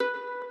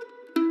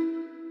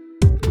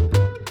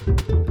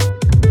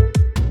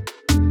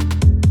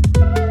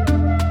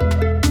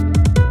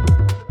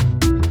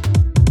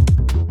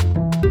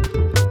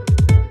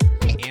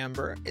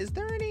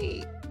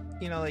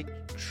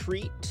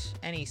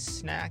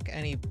snack,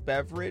 any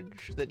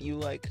beverage that you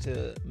like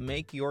to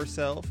make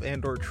yourself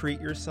and or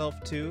treat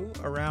yourself to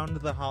around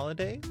the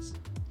holidays?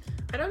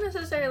 I don't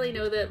necessarily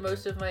know that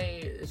most of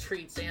my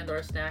treats and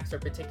or snacks are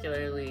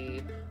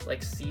particularly,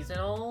 like,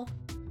 seasonal.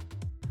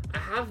 I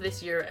have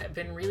this year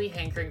been really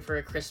hankering for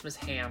a Christmas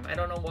ham. I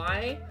don't know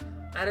why.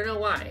 I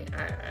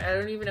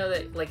don't even know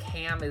that, like,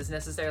 ham is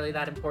necessarily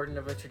that important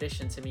of a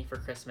tradition to me for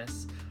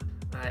Christmas.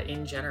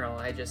 In general,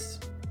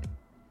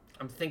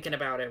 I'm thinking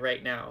about it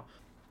right now.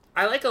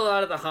 I like a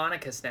lot of the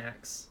Hanukkah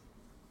snacks.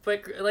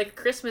 But, like,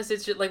 Christmas,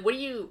 it's just, like, what do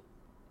you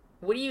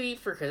eat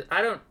for Christmas?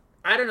 I don't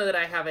know that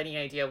I have any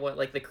idea what,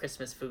 like, the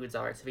Christmas foods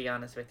are, to be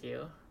honest with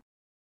you.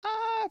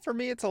 For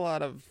me, it's a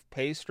lot of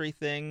pastry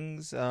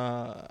things,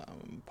 That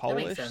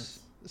Polish. makes sense.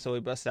 So we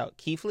bust out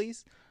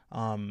kiflis.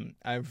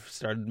 I've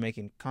started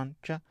making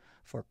concha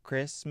for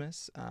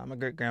Christmas. My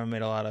great grandma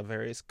made a lot of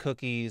various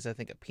cookies. I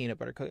think a peanut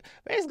butter cookie.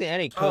 Basically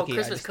any cookie. Oh,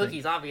 Christmas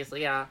cookies,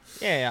 obviously, yeah.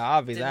 Yeah,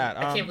 obviously that.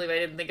 I can't believe I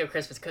didn't think of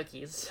Christmas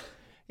cookies.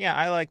 Yeah,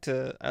 I like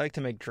to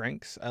make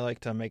drinks. I like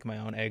to make my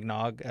own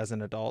eggnog as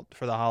an adult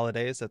for the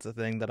holidays. That's a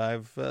thing that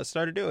I've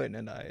started doing,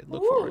 and I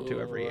look forward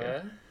to every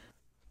year.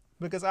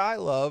 Because I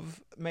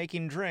love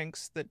making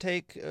drinks that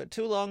take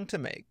too long to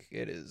make.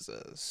 It is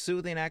a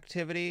soothing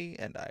activity,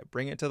 and I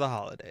bring it to the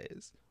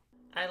holidays.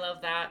 I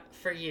love that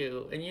for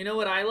you. And you know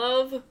what I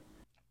love?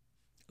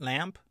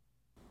 Lamp?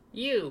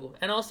 You,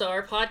 and also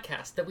our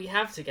podcast that we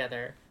have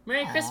together.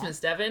 Merry Christmas,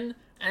 Devin,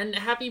 and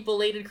happy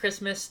belated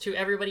Christmas to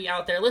everybody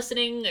out there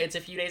listening. It's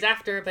a few days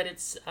after, but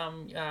it's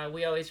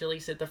we always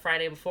release it the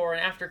Friday before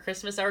and after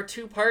Christmas, our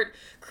 2-part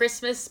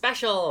Christmas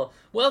special.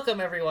 Welcome,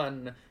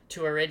 everyone,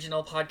 to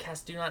Original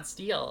Podcast Do Not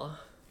Steal.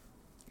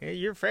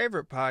 Your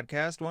favorite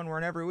podcast, one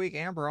where every week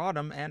Amber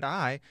Autumn and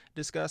I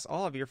discuss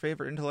all of your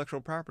favorite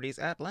intellectual properties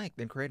at length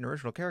and create an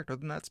original character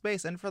within that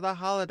space. And for the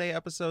holiday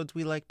episodes,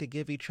 we like to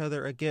give each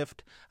other a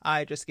gift.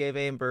 I just gave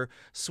Amber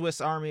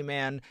Swiss Army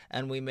Man,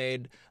 and we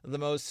made the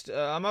most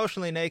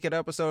emotionally naked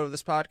episode of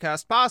this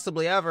podcast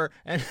possibly ever.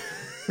 And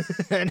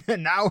and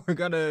now we're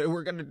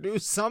gonna do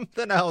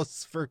something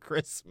else for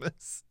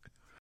Christmas.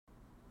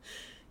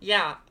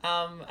 Yeah,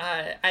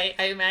 I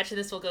imagine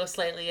this will go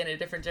slightly in a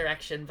different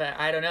direction, but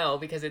I don't know,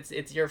 because it's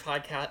your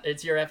podcast,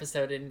 it's your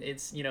episode, and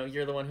it's, you know,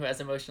 you're the one who has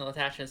emotional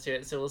attachments to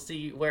it, so we'll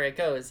see where it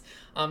goes.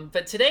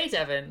 But today,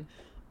 Devin,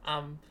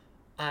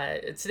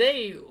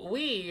 today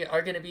we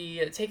are going to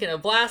be taking a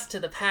blast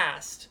to the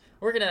past.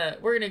 We're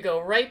gonna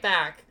go right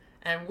back,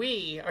 and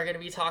we are going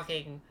to be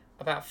talking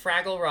about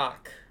Fraggle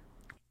Rock.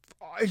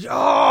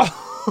 Oh,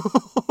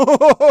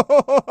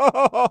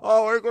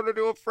 we're gonna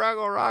do a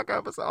Fraggle Rock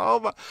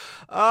episode.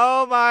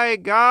 Oh my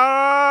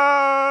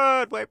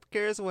God! Wipe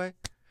your cares away.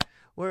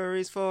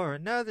 Worries for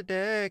another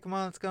day. Come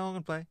on, let's go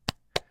and play.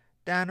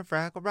 Down to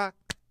Fraggle Rock.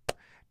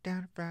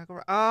 Down to Fraggle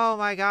Rock. Oh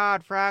my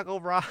God,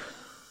 Fraggle Rock.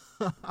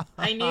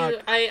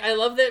 I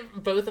love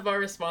that both of our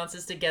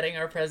responses to getting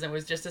our present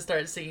was just to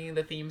start singing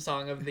the theme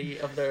song of the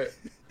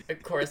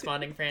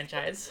corresponding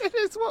franchise. It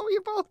is what we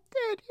both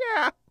did,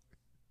 yeah.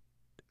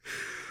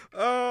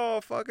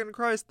 Oh, fucking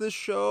Christ, this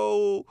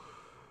show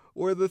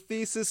where the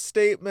thesis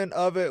statement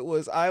of it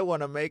was, I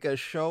want to make a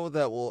show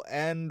that will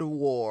end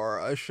war,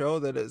 a show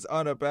that is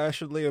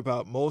unabashedly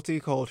about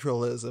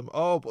multiculturalism.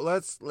 Oh, but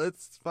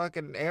let's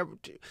fucking man,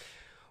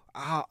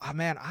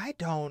 I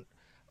don't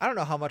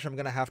know how much I'm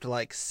gonna have to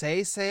like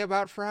say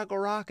about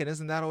Fraggle Rock, and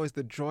isn't that always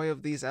the joy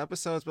of these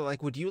episodes? But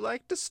like, would you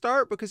like to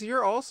start, because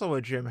you're also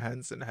a Jim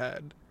Henson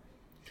head?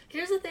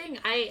 Here's the thing,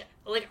 I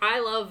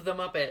love the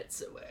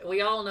Muppets.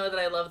 We all know that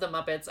I love the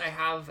Muppets. I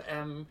have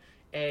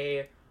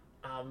a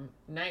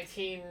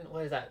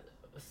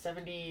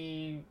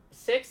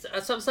 76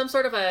 some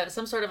sort of a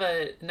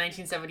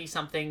 1970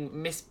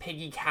 something Miss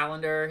Piggy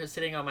calendar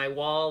sitting on my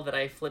wall that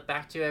I flip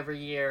back to every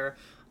year.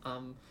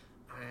 I'm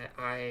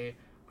a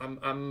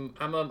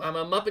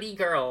Muppety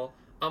girl.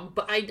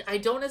 But I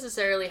don't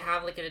necessarily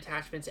have, like, an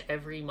attachment to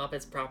every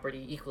Muppets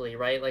property equally,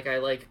 right? Like, I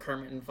like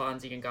Kermit and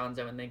Fonzie and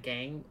Gonzo and the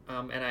gang,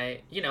 and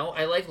I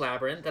like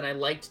Labyrinth, and I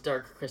liked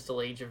Dark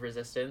Crystal Age of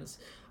Resistance,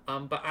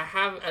 but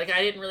I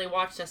didn't really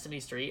watch Sesame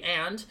Street,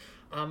 and,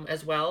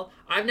 as well,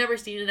 I've never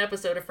seen an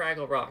episode of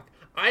Fraggle Rock.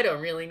 I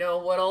don't really know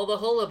what all the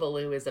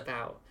hullabaloo is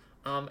about,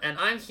 and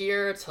I'm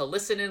here to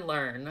listen and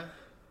learn.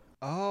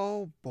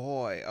 Oh,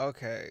 boy.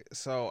 Okay,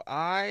 so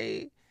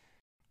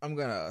I'm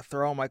gonna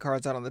throw all my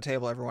cards out on the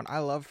table, everyone. I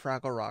love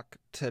Fraggle Rock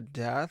to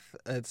death.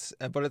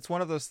 But it's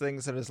one of those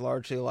things that is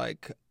largely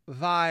like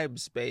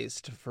vibes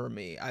based for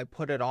me. I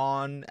put it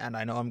on and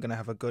I know I'm gonna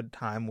have a good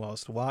time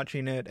whilst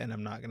watching it, and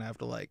I'm not gonna have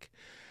to like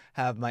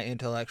have my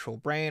intellectual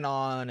brain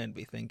on and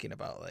be thinking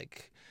about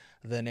like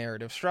the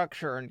narrative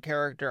structure and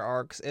character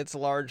arcs. It's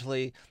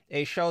largely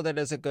a show that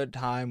is a good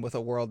time with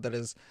a world that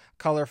is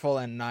colorful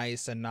and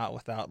nice, and not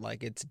without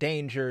like its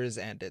dangers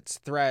and its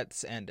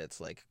threats and its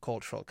like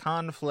cultural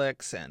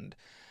conflicts and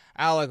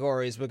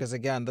allegories, because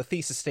again, the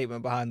thesis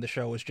statement behind the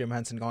show was Jim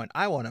Henson going,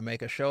 I want to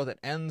make a show that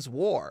ends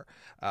war.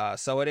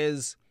 So it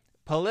is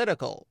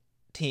political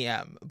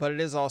TM, but it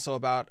is also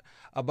about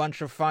a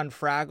bunch of fun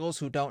Fraggles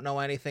who don't know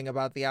anything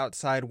about the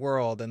outside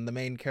world, and the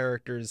main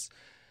character's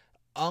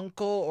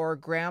uncle or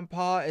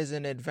grandpa is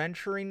an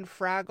adventuring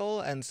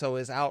Fraggle, and so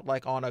is out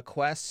like on a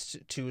quest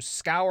to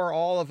scour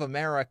all of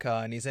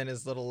America, and he's in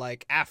his little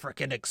like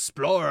African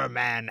explorer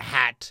man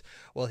hat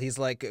while he's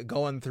like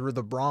going through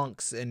the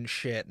Bronx and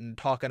shit and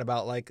talking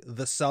about like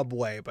the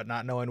subway but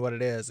not knowing what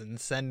it is, and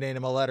sending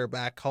him a letter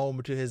back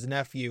home to his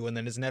nephew, and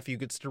then his nephew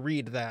gets to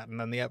read that, and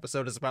then the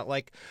episode is about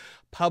like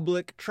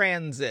public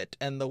transit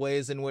and the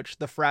ways in which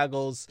the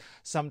Fraggles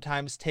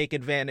sometimes take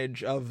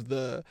advantage of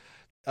the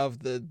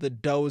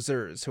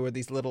dozers, who are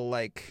these little,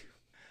 like,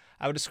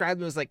 I would describe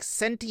them as like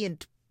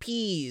sentient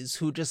peas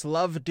who just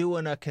love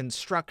doing a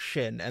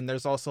construction. And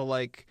there's also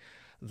like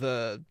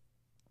the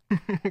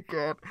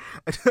God.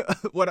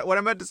 What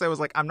I meant to say was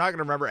like, I'm not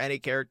gonna remember any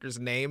characters'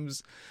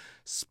 names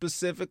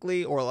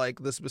specifically or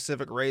like the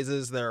specific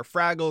raises. There are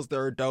Fraggles,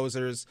 there are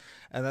dozers,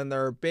 and then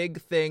there are big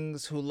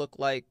things who look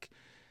like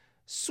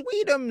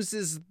Sweetums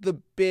is the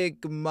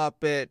big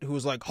Muppet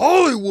who's like,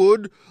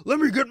 Hollywood, let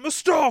me get my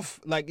stuff.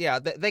 Like, yeah,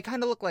 they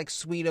kind of look like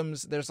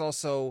Sweetums. There's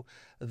also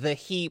the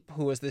Heap,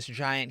 who is this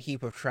giant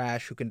heap of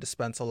trash who can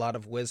dispense a lot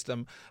of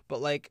wisdom. But,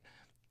 like,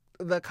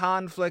 the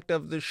conflict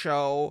of the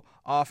show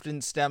often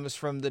stems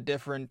from the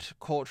different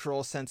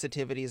cultural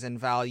sensitivities and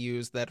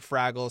values that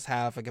Fraggles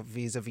have, like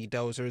vis-a-vis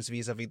dozers,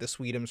 vis-a-vis the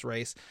Sweetums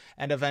race,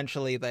 and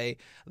eventually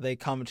they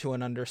come to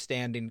an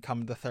understanding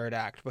come the third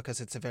act,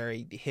 because it's a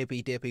very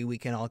hippy-dippy, we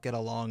can all get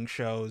along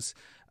shows.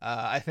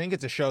 I think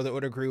it's a show that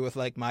would agree with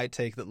like my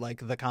take that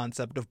like the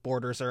concept of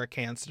borders are a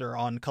cancer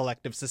on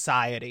collective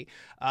society,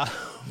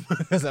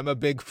 because I'm a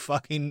big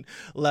fucking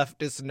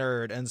leftist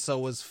nerd, and so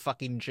was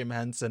fucking Jim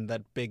Henson,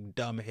 that big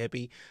dumb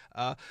hippie.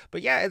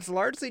 But yeah, it's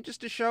largely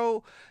just a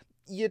show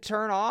you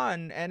turn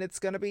on, and it's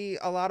gonna be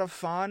a lot of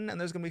fun,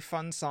 and there's gonna be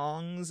fun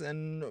songs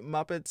and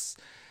Muppets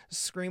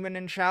screaming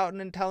and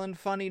shouting and telling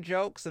funny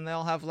jokes, and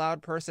they'll have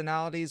loud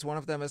personalities. One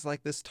of them is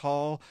like this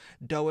tall,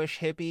 doughish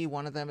hippie.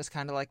 One of them is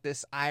kind of like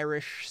this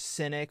Irish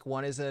cynic.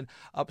 One is an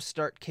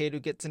upstart kid who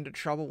gets into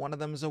trouble. One of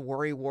them is a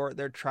worrywart.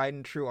 They're tried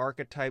and true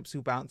archetypes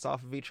who bounce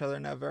off of each other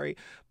and have very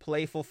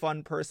playful,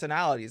 fun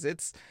personalities.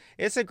 It's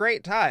a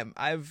great time.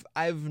 I've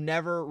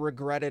never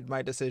regretted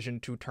my decision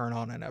to turn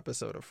on an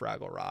episode of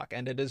Fraggle Rock,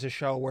 and it is a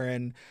show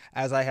wherein,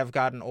 as I have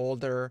gotten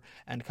older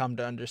and come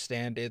to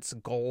understand its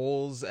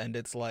goals and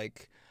its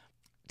like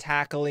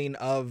tackling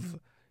of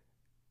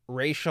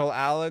racial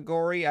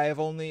allegory, I have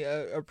only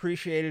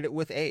appreciated it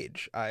with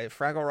age.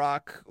 Fraggle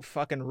Rock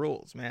fucking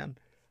rules, man.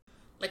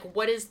 Like,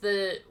 what is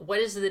the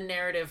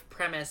narrative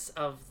premise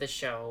of the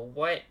show?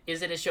 What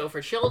is it? A show for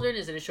children?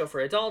 Is it a show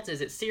for adults?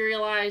 Is it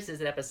serialized? Is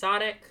it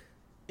episodic?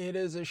 It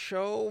is a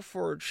show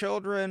for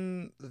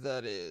children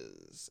that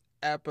is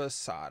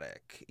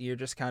episodic. You're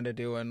just kind of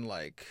doing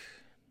like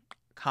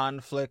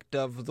conflict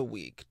of the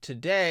week.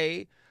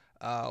 Today,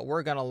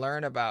 we're going to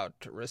learn about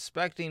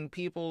respecting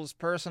people's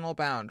personal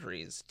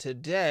boundaries.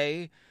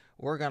 Today,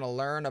 we're going to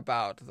learn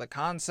about the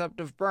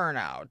concept of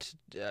burnout,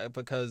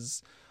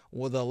 because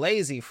the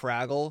lazy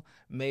Fraggle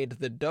made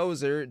the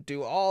dozer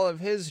do all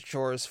of his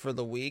chores for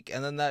the week,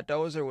 and then that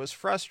dozer was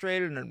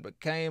frustrated and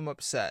became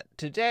upset.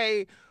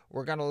 Today,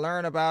 we're going to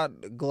learn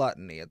about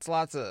gluttony. It's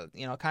lots of,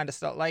 kind of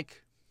stuff.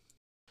 Like,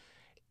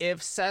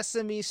 if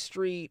Sesame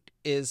Street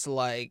is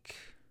like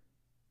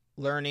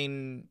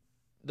learning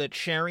that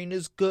sharing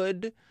is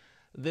good,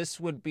 this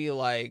would be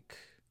like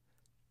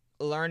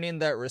learning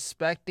that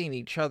respecting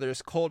each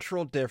other's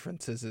cultural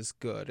differences is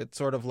good. It's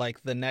sort of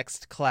like the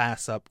next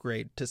class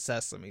upgrade to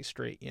Sesame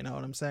Street, you know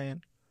what I'm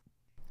saying?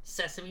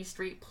 Sesame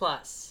Street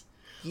Plus.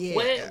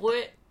 Yeah.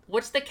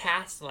 What's the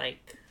cast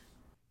like?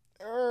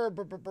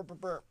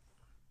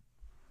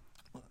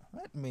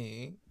 Let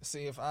me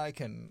see if I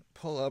can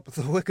pull up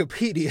the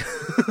Wikipedia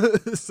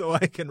so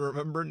I can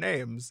remember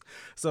names,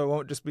 so I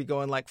won't just be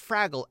going like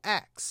Fraggle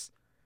X.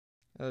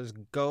 There's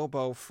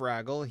Gobo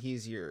Fraggle.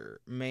 He's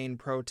your main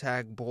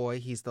protag boy.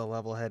 He's the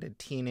level-headed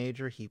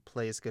teenager. He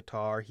plays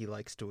guitar. He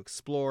likes to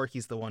explore.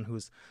 He's the one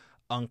whose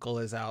uncle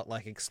is out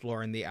like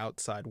exploring the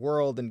outside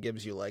world and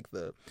gives you like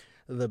the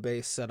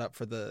base setup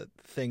for the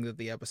thing that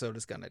the episode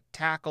is going to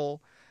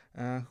tackle.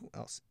 Who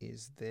else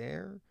is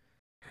there?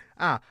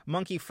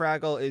 Monkey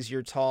Fraggle is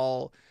your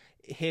tall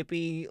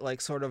hippie,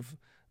 like sort of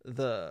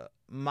the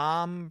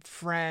mom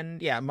friend.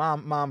 Yeah,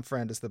 mom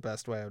friend is the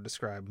best way I would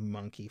describe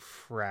Monkey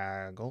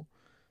Fraggle.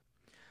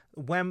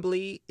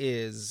 Wembley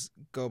is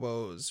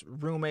Gobo's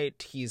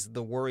roommate. He's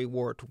the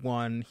worrywart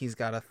one. He's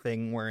got a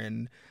thing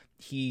wherein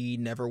he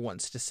never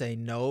wants to say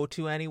no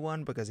to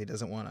anyone because he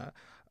doesn't want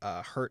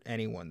to hurt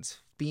anyone's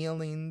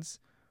feelings.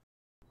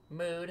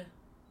 Mood.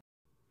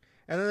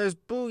 And then there's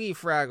Boogie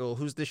Fraggle,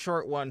 who's the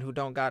short one who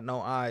don't got no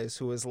eyes,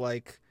 who is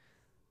like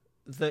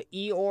the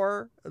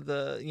Eeyore,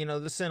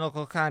 the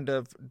cynical kind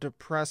of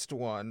depressed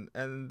one.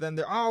 And then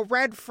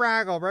Red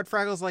Fraggle. Red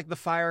Fraggle's like the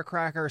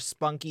firecracker,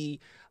 spunky,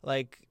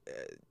 like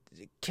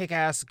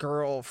kick-ass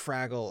girl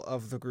Fraggle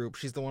of the group.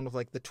 She's the one with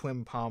like the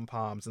twin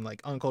pom-poms and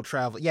like Uncle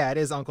Travel. Yeah, it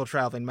is Uncle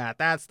Traveling Matt.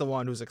 That's the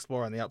one who's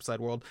exploring the upside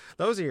world.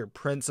 Those are your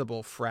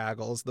principal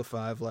Fraggles, the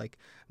 5 like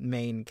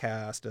main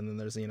cast, and then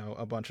there's, you know,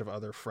 a bunch of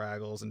other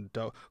Fraggles and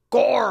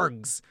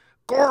Gorgs.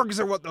 Gorgs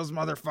are what those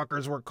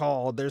motherfuckers were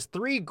called. There's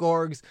 3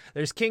 Gorgs.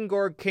 There's King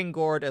Gorg, King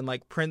Gord, and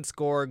like Prince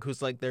Gorg,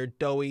 who's like their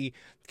doughy,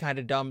 kind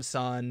of dumb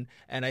son.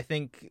 And I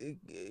think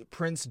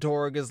Prince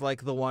Dorg is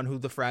like the one who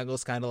the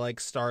Fraggles kind of like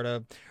start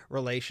a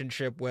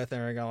relationship with,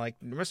 and are gonna like,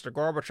 Mr.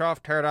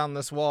 Gorbachev, tear down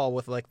this wall,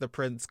 with like the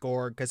Prince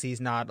Gorg, because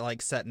he's not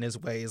like set in his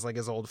ways like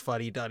his old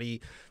fuddy-duddy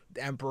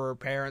emperor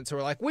parents who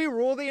are like, we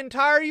rule the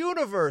entire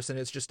universe, and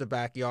it's just a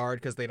backyard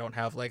because they don't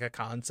have like a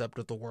concept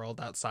of the world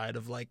outside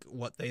of like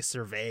what they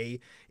survey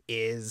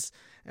is.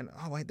 And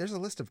oh wait, there's a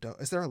list of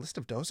is there a list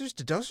of dozers?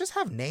 Do dozers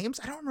have names?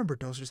 I don't remember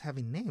dozers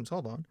having names.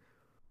 Hold on.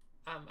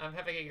 I'm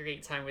having a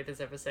great time with this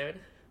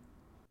episode.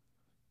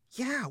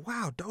 Yeah,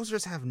 wow,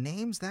 dozers have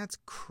names? That's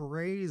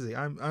crazy.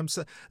 I'm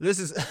so, this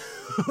is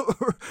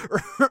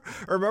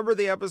remember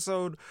the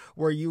episode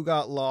where you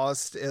got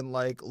lost in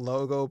like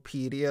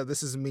Logopedia?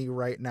 This is me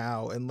right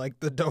now in like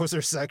the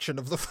dozer section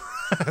of the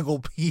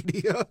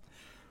Fragglepedia.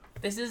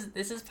 This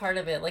is part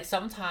of it. Like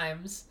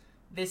sometimes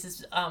this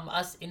is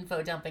us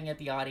info dumping at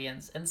the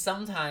audience, and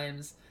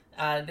sometimes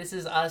this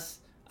is us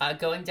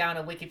going down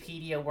a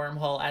Wikipedia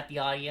wormhole at the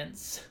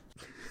audience.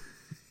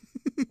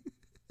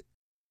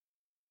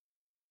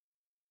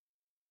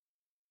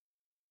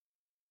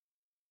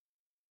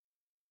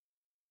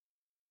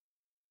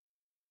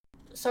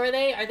 So are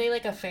they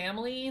like a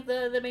family,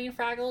 the main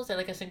Fraggles? They're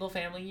like a single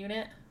family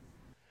unit?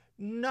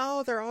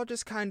 No, they're all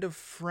just kind of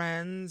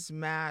friends.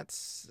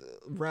 Matt's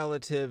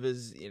relative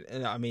is,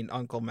 I mean,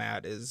 Uncle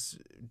Matt is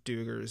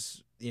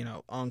Duger's, you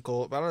know,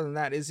 uncle. But other than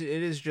that, it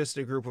is just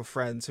a group of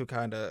friends who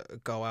kind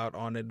of go out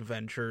on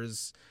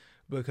adventures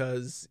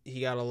because he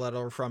got a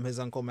letter from his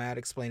Uncle Matt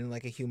explaining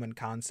like a human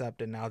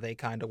concept, and now they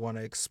kind of want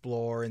to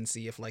explore and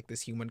see if like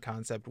this human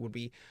concept would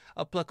be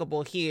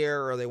applicable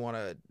here, or they want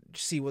to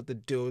see what the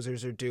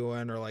dozers are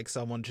doing, or like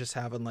someone just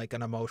having like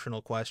an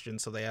emotional question,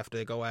 so they have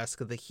to go ask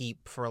the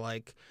heap for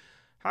like,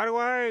 how do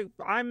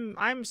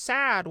I'm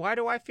sad, why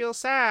do I feel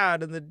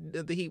sad? And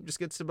the heap just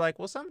gets to be like,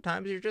 well,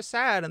 sometimes you're just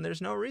sad and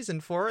there's no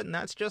reason for it, and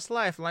that's just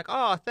life. I'm like,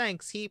 oh,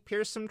 thanks heap,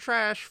 here's some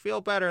trash,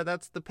 feel better,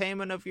 that's the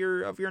payment of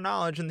your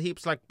knowledge. And the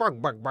heap's like,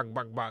 bug bug bug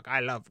bug bug,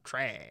 I love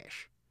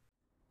trash.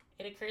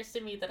 It occurs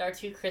to me that our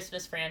 2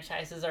 Christmas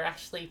franchises are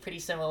actually pretty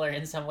similar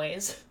in some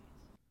ways.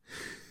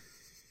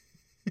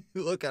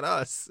 Look at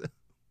us.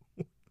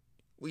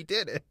 We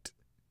did it.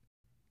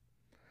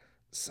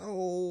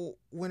 So,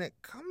 when it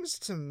comes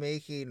to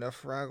making a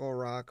Fraggle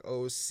Rock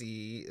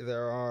OC,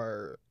 there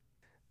are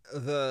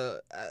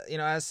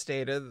as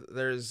stated,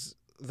 there's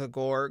the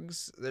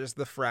Gorgs, there's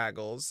the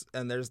Fraggles,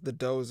 and there's the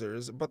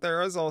Dozers, but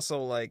there is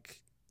also,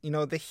 like,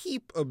 the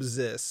Heap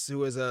exists,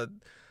 who is a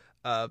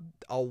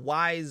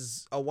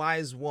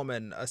wise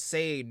woman, a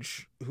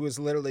sage, who is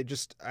literally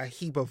just a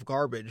heap of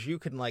garbage. You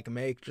can, like,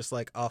 make just,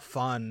 like, a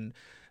fun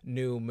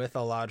new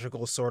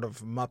mythological sort of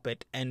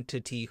Muppet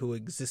entity who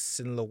exists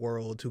in the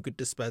world, who could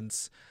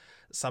dispense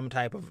some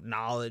type of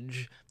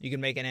knowledge. You can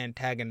make an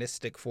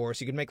antagonistic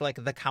force. You can make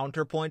like the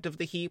counterpoint of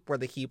the heap, where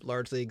the heap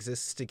largely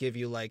exists to give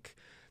you like,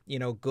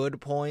 good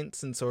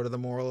points and sort of the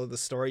moral of the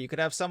story. You could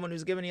have someone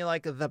who's giving you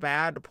like the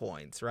bad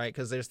points, right?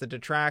 Because there's the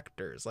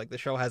detractors. Like the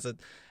show has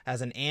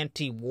an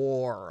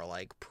anti-war,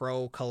 like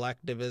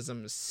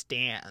pro-collectivism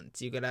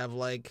stance. You could have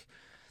like,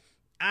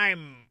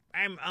 I'm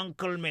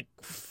Uncle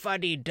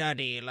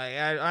McFuddy-Duddy. Like,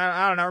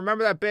 I don't know.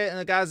 Remember that bit in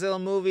the Godzilla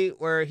movie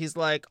where he's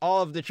like,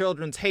 all of the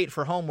children's hate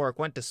for homework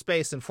went to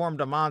space and formed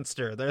a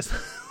monster? There's,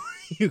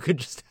 you could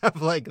just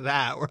have like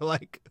that, where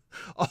like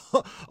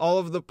all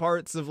of the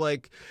parts of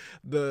like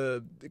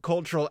the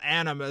cultural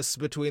animus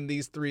between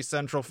these 3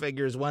 central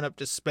figures went up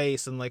to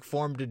space and like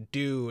formed a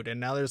dude, and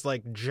now there's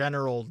like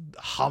general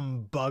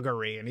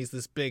humbuggery, and he's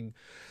this big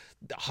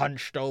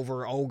hunched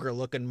over ogre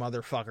looking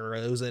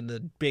motherfucker who's in a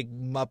big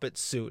Muppet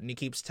suit, and he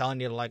keeps telling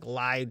you to like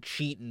lie,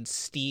 cheat, and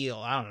steal.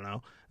 I don't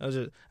know.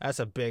 That's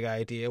a big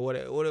idea. What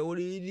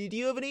do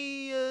you have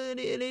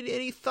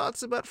any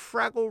thoughts about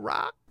Fraggle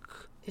Rock?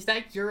 Is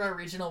that your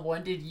original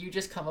one? Did you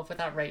just come up with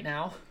that right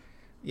now?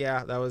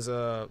 Yeah, that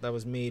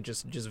was me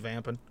just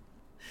vamping.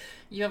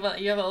 You have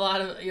a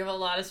lot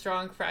of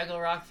strong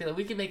Fraggle Rock feeling.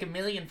 We could make 1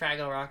 million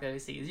Fraggle Rock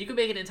OCs. You could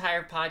make an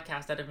entire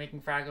podcast out of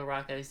making Fraggle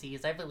Rock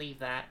OCs. I believe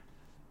that.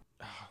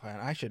 Oh, man,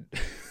 I should.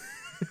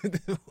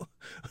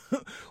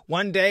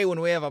 One day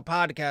when we have a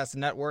podcast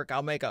network,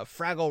 I'll make a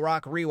Fraggle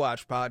Rock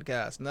rewatch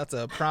podcast, and that's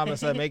a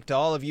promise I make to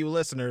all of you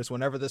listeners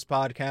whenever this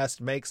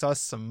podcast makes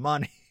us some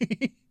money.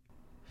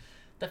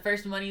 The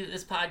first money that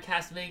this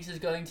podcast makes is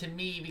going to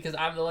me, because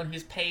I'm the one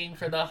who's paying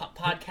for the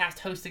podcast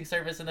hosting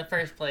service in the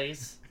first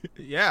place.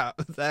 Yeah,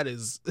 that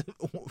is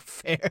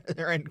fair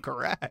and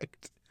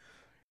correct.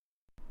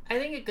 I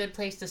think a good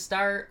place to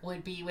start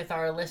would be with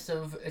our list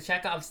of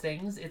Chekhov's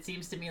things. It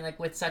seems to me like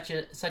with such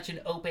an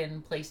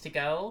open place to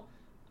go,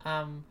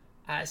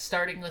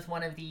 starting with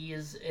one of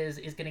these is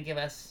going to give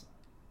us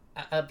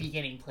a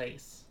beginning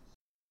place.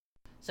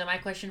 So my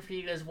question for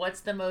you is, what's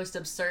the most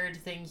absurd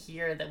thing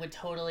here that would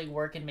totally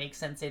work and make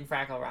sense in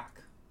Fraggle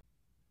Rock?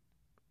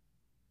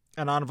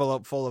 An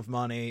envelope full of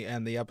money,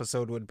 and the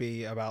episode would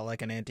be about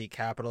like an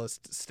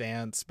anti-capitalist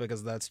stance,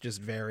 because that's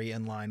just very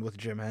in line with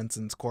Jim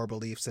Henson's core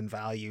beliefs and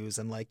values.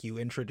 And like you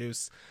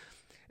introduce,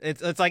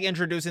 it's like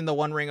introducing the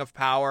One Ring of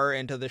Power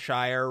into the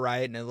Shire,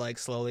 right? And it like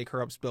slowly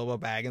corrupts Bilbo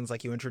Baggins.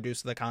 Like you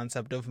introduce the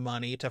concept of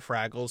money to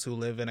Fraggles who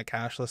live in a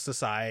cashless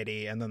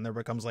society, and then there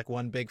becomes like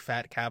one big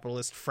fat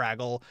capitalist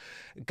Fraggle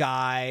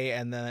guy,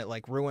 and then it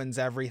like ruins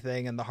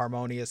everything and the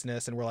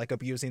harmoniousness, and we're like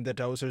abusing the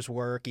Dozer's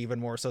work even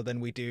more so than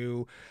we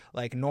do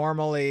like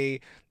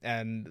normally.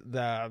 And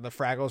the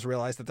Fraggles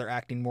realize that they're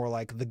acting more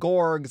like the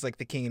Gorgs, like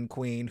the king and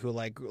queen who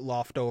like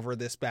loft over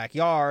this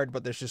backyard,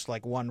 but there's just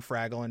like one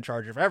Fraggle in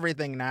charge of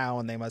everything now,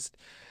 and they must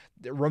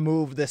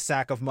remove this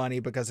sack of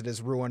money because it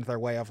has ruined their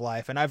way of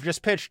life. And I've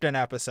just pitched an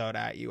episode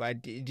at you.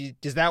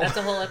 Does that? That's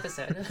a whole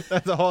episode.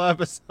 That's a whole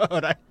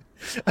episode.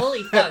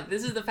 Holy fuck!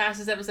 This is the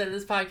fastest episode of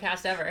this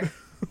podcast ever.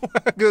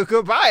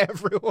 Goodbye,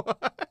 everyone.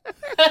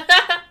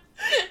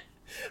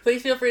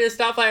 Please feel free to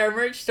stop by our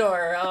merch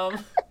store.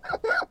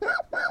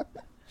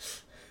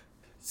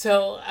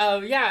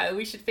 Yeah,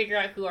 we should figure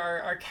out who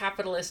our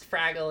capitalist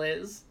Fraggle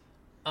is,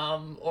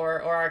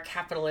 or our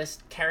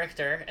capitalist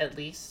character at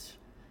least.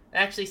 It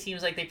actually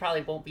seems like they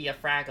probably won't be a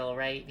Fraggle,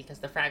 right? Because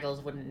the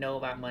Fraggles wouldn't know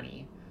about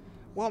money.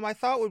 Well, my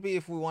thought would be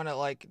if we want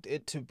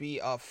it to be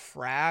a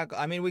Fraggle.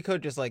 I mean, we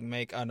could just like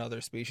make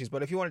another species,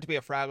 but if you want it to be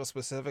a Fraggle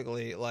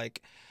specifically,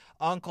 like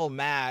Uncle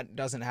Matt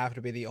doesn't have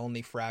to be the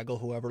only Fraggle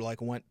who ever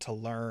like went to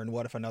learn.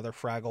 What if another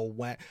Fraggle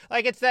went?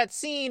 Like it's that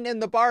scene in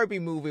the Barbie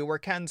movie where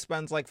Ken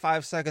spends like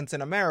 5 seconds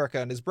in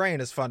America and his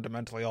brain is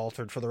fundamentally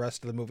altered for the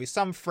rest of the movie.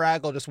 Some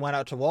Fraggle just went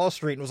out to Wall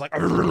Street and was like,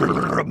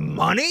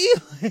 money?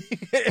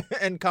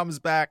 And comes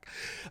back.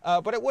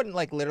 But it wouldn't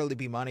like literally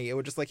be money. It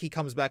would just like he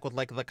comes back with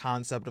like the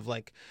concept of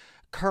like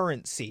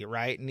currency,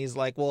 right? And he's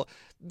like, well,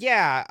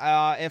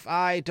 yeah, if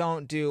I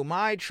don't do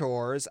my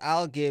chores,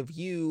 I'll give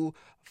you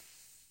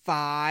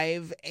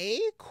 5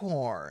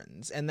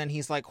 acorns. And then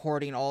he's like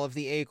hoarding all of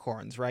the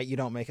acorns, right? You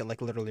don't make it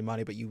like literally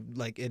money, but you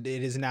like it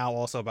is now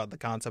also about the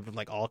concept of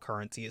like all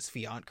currency is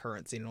fiat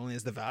currency and only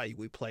is the value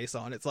we place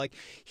on. It's like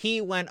he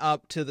went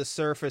up to the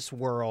surface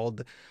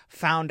world,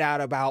 found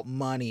out about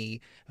money,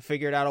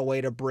 figured out a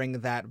way to bring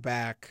that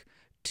back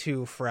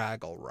to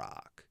Fraggle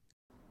Rock.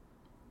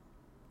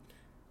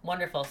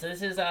 Wonderful. So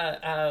this is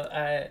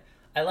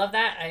I love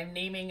that. I'm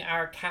naming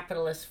our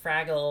capitalist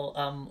Fraggle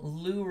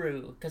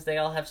Luru, because they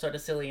all have sort of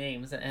silly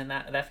names, and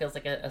that feels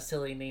like a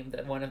silly name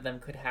that one of them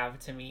could have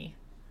to me.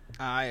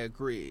 I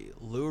agree.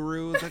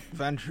 Luru the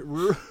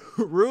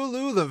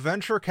Frullu the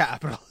venture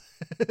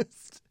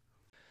capitalist.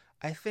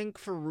 I think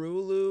for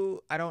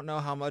Frullu, I don't know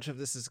how much of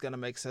this is going to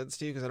make sense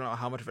to you because I don't know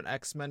how much of an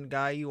X-Men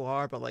guy you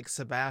are, but like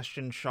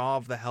Sebastian Shaw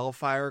of the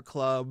Hellfire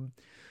Club,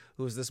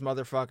 who's this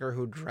motherfucker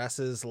who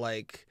dresses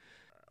like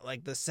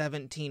the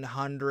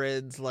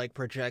 1700s, like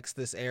projects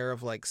this air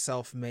of like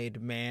self-made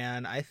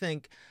man. I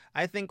think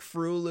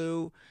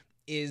Frullu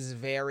is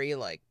very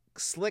like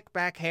slick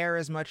back hair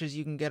as much as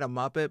you can get a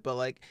Muppet, but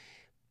like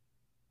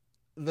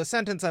the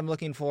sentence I'm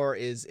looking for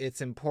is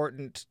it's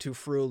important to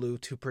Frullu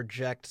to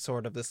project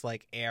sort of this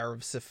like air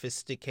of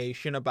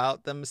sophistication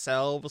about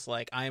themselves.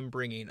 Like, I'm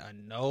bringing a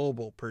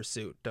noble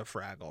pursuit to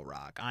Fraggle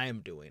Rock. I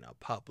am doing a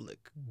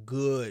public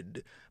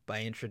good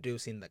by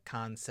introducing the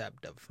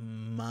concept of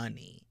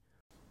money.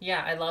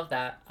 Yeah, I love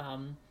that.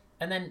 And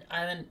then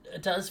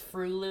does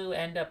Frullu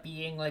end up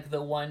being like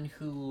the one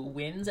who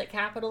wins at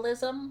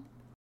capitalism?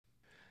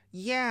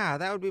 Yeah,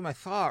 that would be my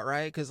thought,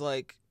 right? Because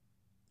like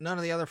none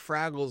of the other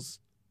Fraggles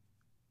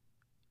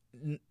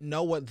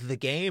know what the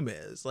game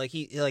is. Like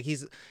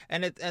he's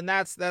and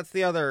that's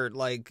the other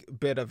like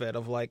bit of it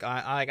of like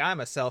I'm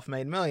a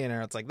self-made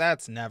millionaire. It's like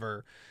that's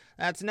never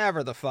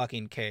the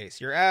fucking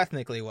case. You're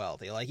ethnically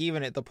wealthy. Like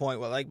even at the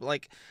point where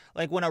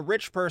like when a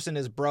rich person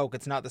is broke,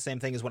 it's not the same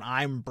thing as when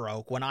I'm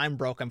broke. When I'm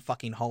broke, I'm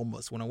fucking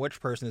homeless. When a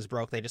rich person is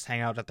broke, they just hang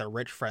out at their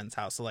rich friend's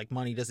house. So like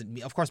money doesn't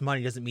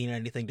mean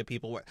anything to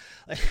people where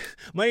like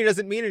money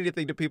doesn't mean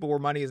anything to people where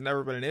money has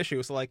never been an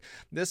issue. So like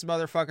this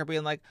motherfucker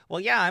being like,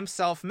 well, yeah, I'm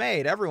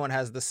self-made. Everyone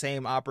has the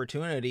same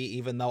opportunity,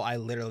 even though I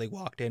literally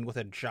walked in with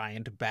a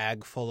giant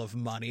bag full of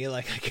money.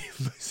 Like I gave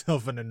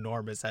myself an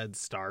enormous head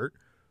start.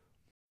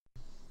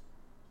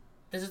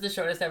 This is the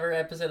shortest ever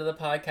episode of the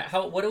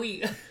podcast. What do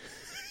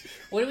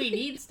we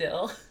need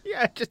still?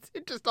 Yeah,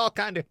 it just all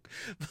kind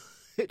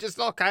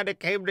of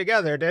came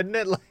together, didn't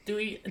it? Like, do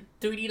we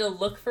need to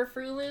look for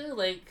Frullu?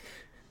 Like,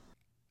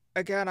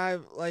 again, I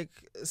like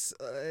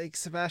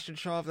Sebastian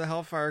Shaw of the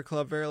Hellfire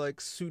Club, very like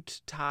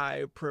suit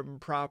tie prim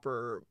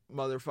proper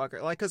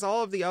motherfucker. Like, cause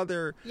all of the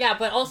other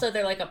but also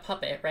they're like a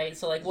puppet, right?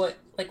 So like what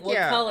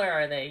color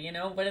are they? You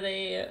know, what are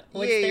they?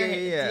 What's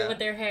deal with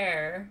their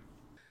hair?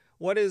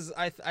 What is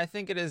I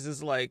think it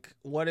is like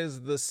what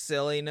is the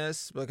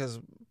silliness, because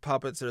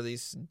puppets are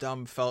these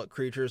dumb felt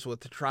creatures with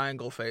the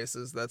triangle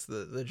faces. That's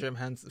the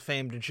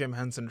famed Jim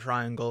Henson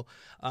triangle.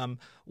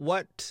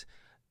 What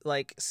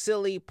like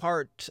silly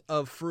part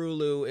of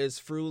Frullu is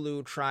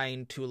Frullu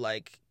trying to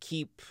like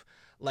keep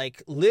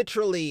like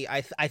literally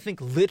I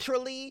think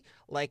literally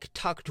like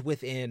tucked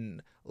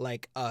within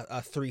like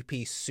a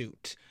three-piece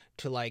suit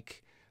to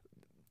like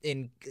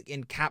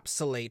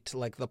encapsulate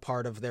like the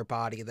part of their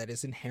body that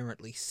is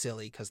inherently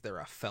silly because they're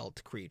a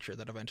felt creature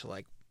that eventually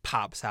like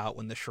pops out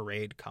when the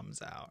charade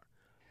comes out.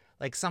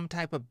 Like some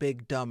type of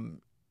big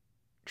dumb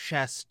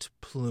chest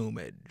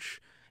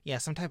plumage. Yeah,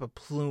 some type of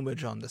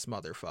plumage on this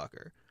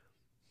motherfucker.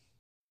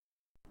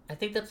 I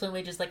think the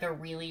plumage is like a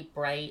really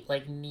bright,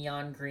 like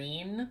neon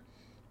green.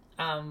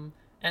 And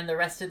the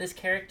rest of this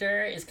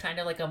character is kind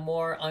of like a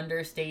more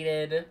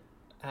understated,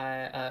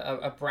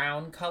 a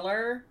brown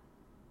color.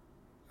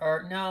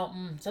 Or no,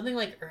 something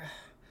like,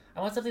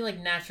 I want something like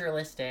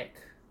naturalistic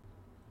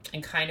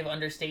and kind of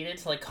understated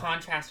to like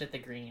contrast with the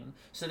green.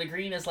 So the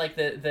green is like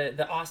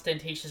the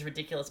ostentatious,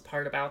 ridiculous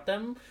part about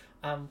them,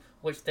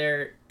 which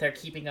they're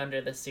keeping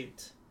under the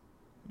suit.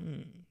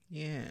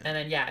 Yeah. And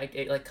then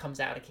it like comes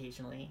out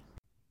occasionally.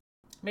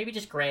 Maybe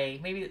just gray.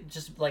 Maybe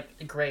just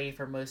like gray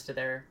for most of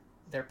their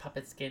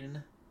puppet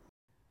skin.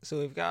 So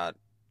we've got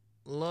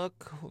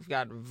look, we've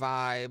got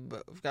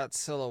vibe, we've got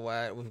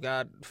silhouette, we've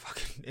got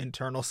fucking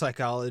internal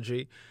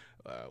psychology,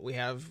 we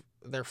have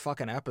their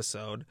fucking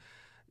episode.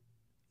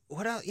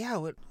 What else?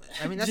 Yeah,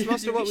 I mean, that's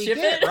most of what we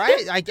get,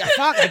 right? I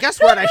guess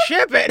what? I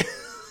ship it.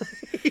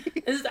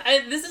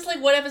 This is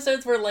like what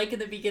episodes were like in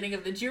the beginning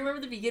of the... Do you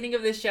remember the beginning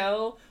of the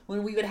show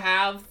when we would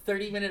have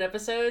 30-minute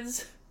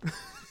episodes?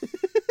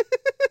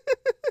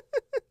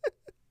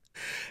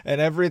 And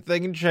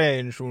everything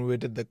changed when we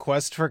did the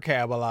Quest for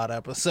Camelot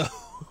episode.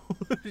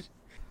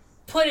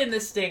 Put in the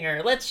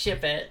stinger. Let's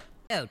ship it.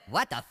 Dude,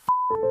 what the f***?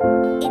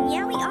 In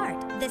yaoi art,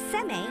 the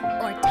seme,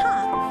 or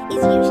top, is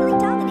usually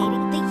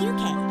dominating the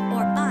yuke,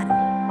 or bottom.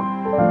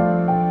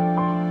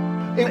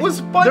 It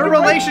was fun. Their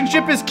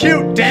relationship is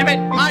cute, damn it!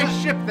 I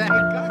ship that.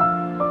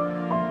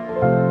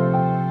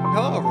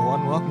 Hello,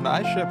 everyone. Welcome to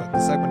I Ship It, the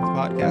segment of the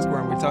podcast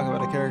where we talk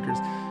about a character's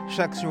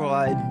sexual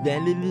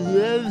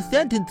identity.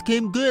 Sentence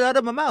came good out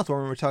of my mouth.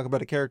 Where we talk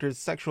about a character's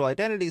sexual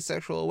identity,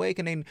 sexual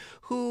awakening,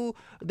 who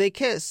they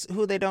kiss,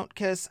 who they don't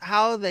kiss,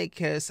 how they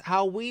kiss,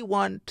 how we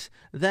want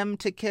them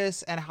to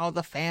kiss, and how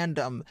the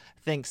fandom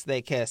thinks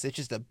they kiss. It's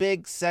just a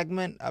big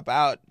segment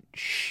about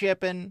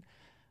shipping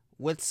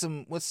with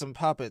some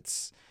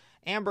puppets.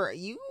 Amber,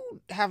 you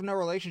have no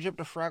relationship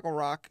to Fraggle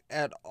Rock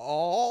at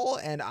all,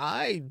 and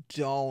I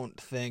don't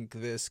think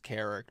this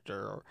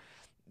character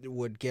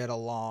would get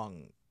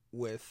along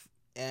with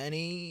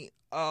any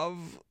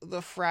of the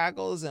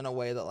Fraggles in a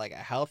way that like a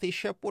healthy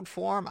ship would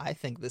form. I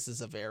think this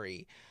is a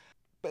very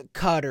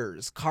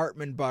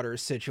Cartman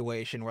Butters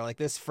situation where like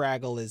this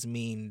Fraggle is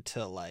mean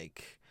to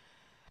like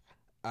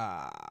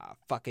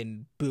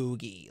fucking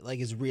Boogie,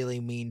 like is really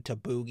mean to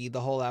Boogie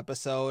the whole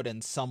episode,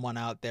 and someone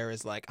out there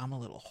is like, I'm a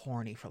little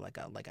horny for like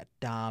a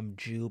Dom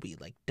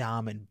Juby, like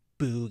Dom and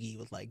Boogie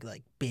with like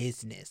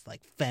business,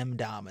 like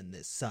femdom and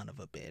this son of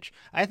a bitch.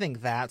 I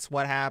think that's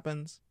what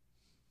happens.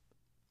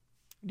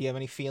 Do you have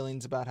any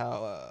feelings about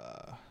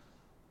how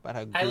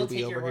I will Gooby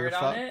take over your here word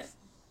fucks? on it.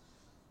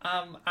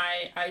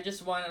 I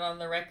just want it on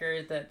the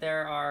record that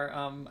there are,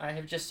 I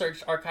have just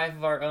searched Archive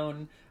of Our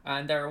Own,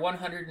 and there are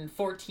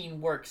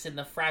 114 works in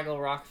the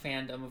Fraggle Rock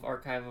fandom of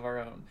Archive of Our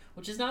Own,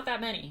 which is not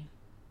that many.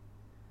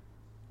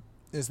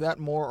 Is that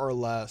more or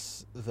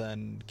less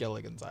than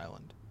Gilligan's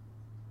Island?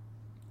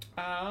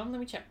 Let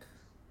me check.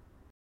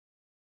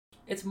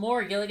 It's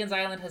more. Gilligan's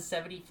Island has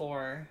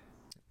 74.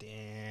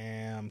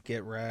 Damn,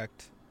 get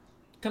wrecked.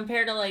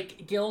 Compared to,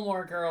 like,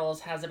 Gilmore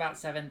Girls has about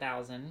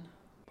 7,000.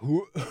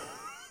 Come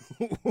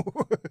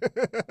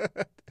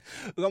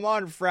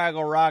on,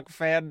 Fraggle Rock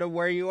fandom,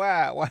 where you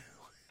at?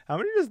 How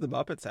many does the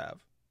Muppets have?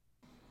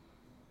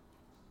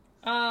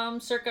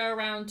 Circa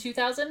around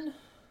 2,000.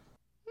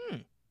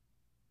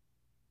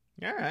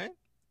 All right.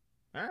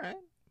 I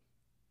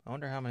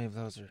wonder how many of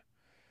those are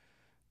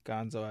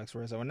Gonzo X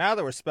Rizzo. And now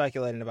that we're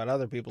speculating about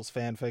other people's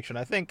fan fiction,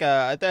 I think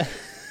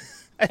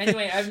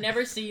Anyway, I've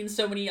never seen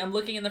so many. I'm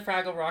looking in the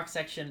Fraggle Rock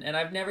section, and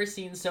I've never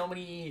seen so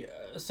many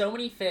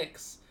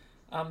fics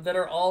that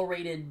are all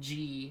rated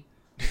G.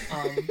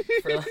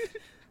 For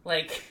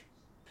like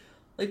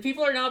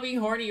people are not being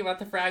horny about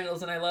the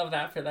Fraggles, and I love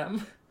that for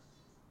them.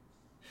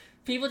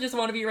 People just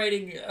want to be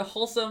writing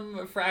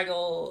wholesome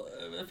Fraggle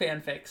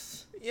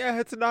fanfics. Yeah,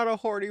 it's not a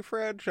horny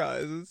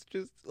franchise. It's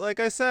just like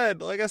I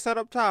said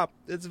up top.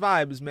 It's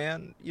vibes,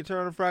 man. You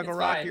turn on Fraggle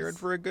Rock, you're in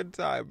for a good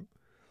time.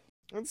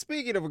 And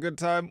speaking of a good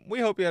time,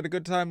 we hope you had a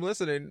good time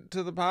listening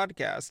to the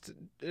podcast.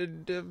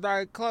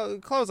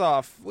 Close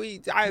off.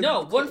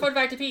 One fun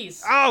fact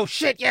apiece. Oh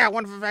shit! Yeah,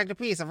 one fun fact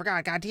apiece. I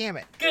forgot. God damn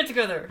it. Get it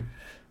together.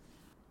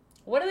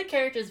 What do the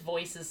characters'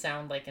 voices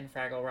sound like in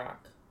Fraggle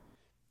Rock?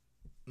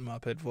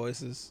 Muppet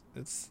voices.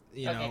 It's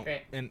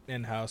great.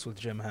 in house with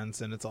Jim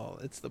Henson. It's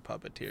the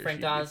puppeteers.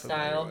 Frank Oz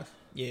style.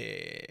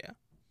 Yeah.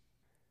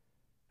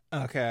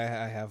 Okay,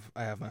 I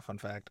have my fun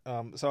fact.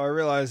 So I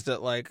realized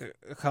that like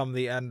come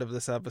the end of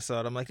this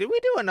episode, I'm like, did we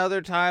do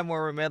another time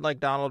where we made like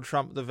Donald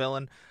Trump the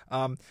villain?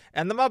 And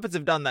the Muppets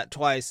have done that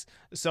twice.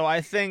 So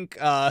I think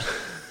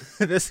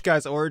this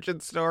guy's origin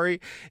story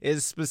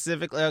is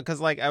specifically because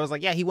like I was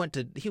like, yeah, he went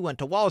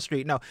to Wall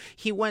Street. No,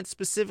 he went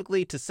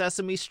specifically to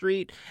Sesame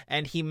Street,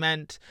 and he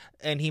met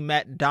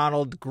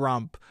Donald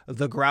Grump,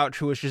 the Grouch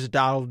who was just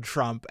Donald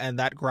Trump, and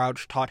that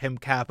Grouch taught him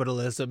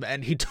capitalism,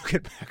 and he took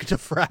it back to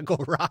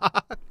Fraggle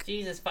Rock.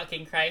 Jesus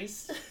fucking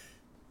Christ.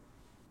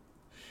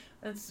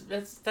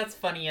 That's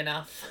funny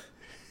enough.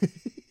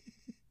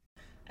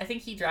 I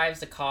think he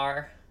drives a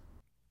car.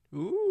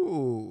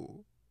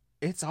 Ooh.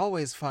 It's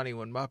always funny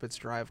when Muppets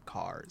drive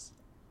cars.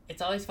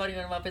 It's always funny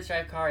when Muppets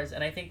drive cars,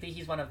 and I think that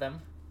he's one of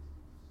them.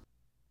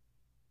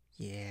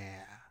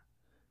 Yeah.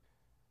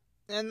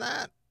 And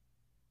that,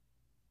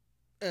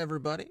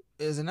 everybody,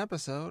 is an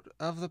episode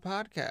of the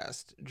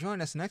podcast.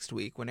 Join us next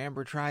week when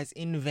Amber tries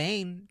in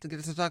vain to get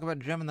us to talk about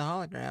Gem and the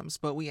Holograms,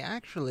 but we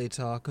actually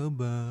talk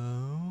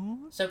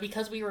about... So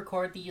because we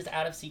record these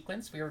out of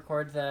sequence, we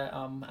record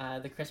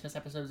the Christmas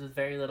episodes with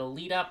very little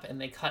lead up, and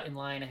they cut in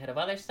line ahead of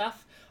other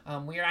stuff.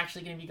 We are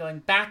actually going to be going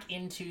back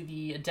into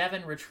the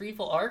Devon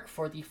Retrieval arc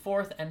for the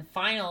fourth and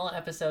final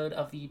episode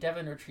of the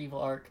Devon Retrieval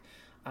arc,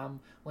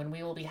 when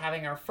we will be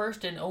having our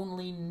first and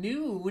only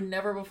new,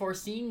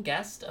 never-before-seen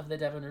guest of the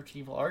Devon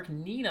Retrieval arc,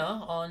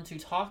 Nina, on to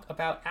talk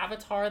about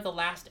Avatar: The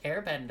Last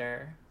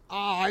Airbender.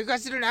 Oh, you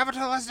guys did an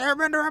Avatar: The Last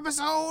Airbender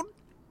episode?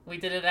 We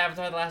did an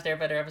Avatar: The Last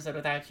Airbender episode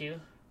without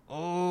you.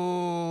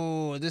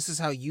 Oh, this is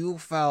how you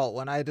felt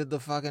when I did the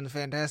fucking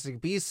Fantastic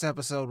Beasts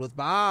episode with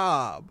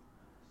Bob.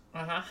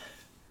 Uh-huh.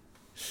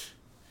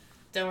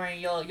 Don't worry,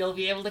 you'll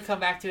be able to come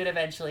back to it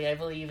eventually. I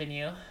believe in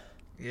you.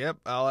 Yep,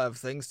 I'll have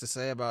things to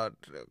say about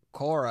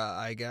Korra,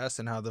 I guess,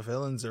 and how the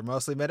villains are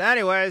mostly mid.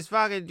 Anyways,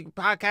 fucking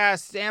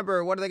podcast,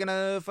 Amber, what are they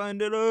gonna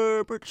find at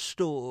our merch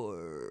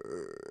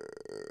store?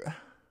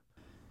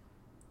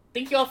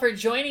 Thank you all for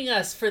joining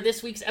us for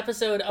this week's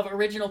episode of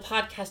Original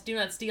Podcast Do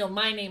Not Steal.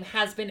 My name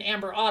has been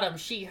Amber Autumn,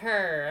 she,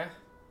 her.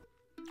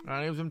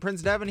 My name's been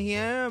Prince Devon, he,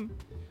 him.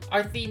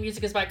 Our theme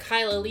music is by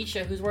Kyla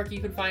Alicia, whose work you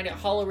can find at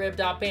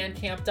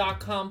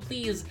holorib.bandcamp.com.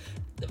 Please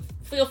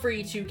feel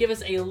free to give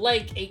us a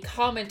like, a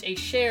comment, a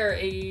share,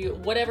 a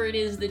whatever it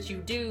is that you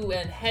do,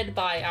 and head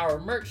by our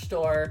merch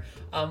store,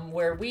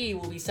 where we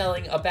will be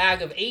selling a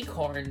bag of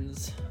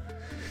acorns.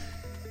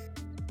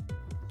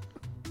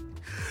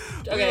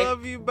 Okay. We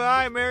love you,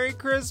 bye, Merry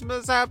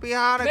Christmas, Happy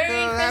Hanukkah, Merry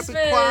Happy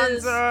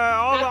Christmas! Kwanzaa,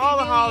 all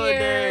the New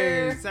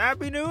holidays. Year!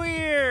 Happy New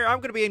Year!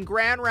 I'm gonna be in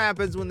Grand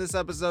Rapids when this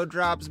episode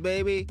drops,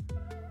 baby.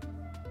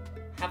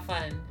 Have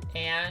fun,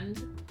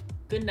 and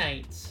good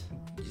night.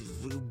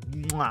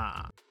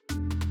 Mwah.